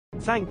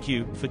Thank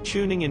you for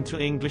tuning into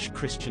English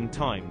Christian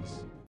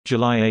Times.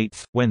 July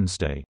 8,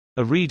 Wednesday.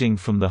 A reading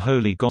from the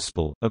Holy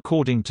Gospel,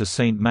 according to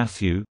St.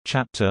 Matthew,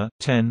 chapter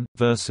 10,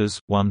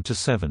 verses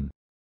 1-7.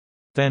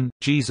 Then,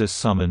 Jesus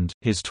summoned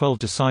his 12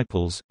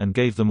 disciples, and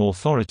gave them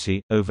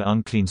authority over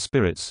unclean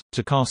spirits,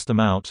 to cast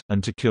them out,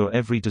 and to cure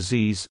every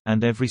disease,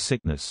 and every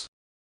sickness.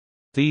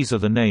 These are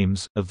the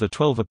names of the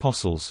 12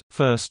 apostles: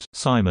 first,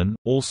 Simon,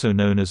 also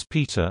known as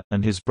Peter,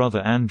 and his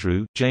brother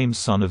Andrew, James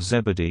son of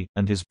Zebedee,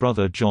 and his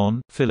brother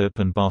John, Philip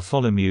and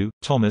Bartholomew,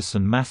 Thomas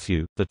and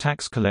Matthew, the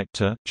tax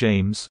collector,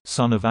 James,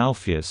 son of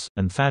Alphaeus,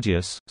 and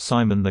Thaddeus,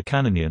 Simon the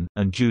Cananean,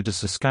 and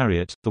Judas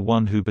Iscariot, the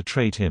one who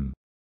betrayed him.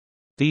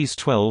 These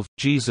 12,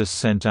 Jesus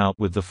sent out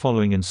with the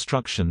following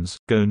instructions: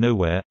 Go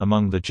nowhere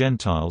among the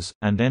Gentiles,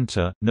 and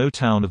enter no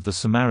town of the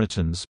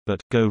Samaritans,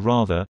 but go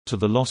rather to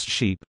the lost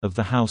sheep of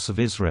the house of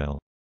Israel.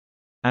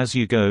 As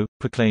you go,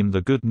 proclaim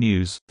the good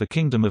news: the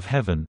kingdom of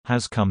heaven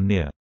has come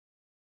near.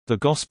 The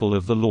Gospel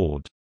of the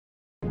Lord.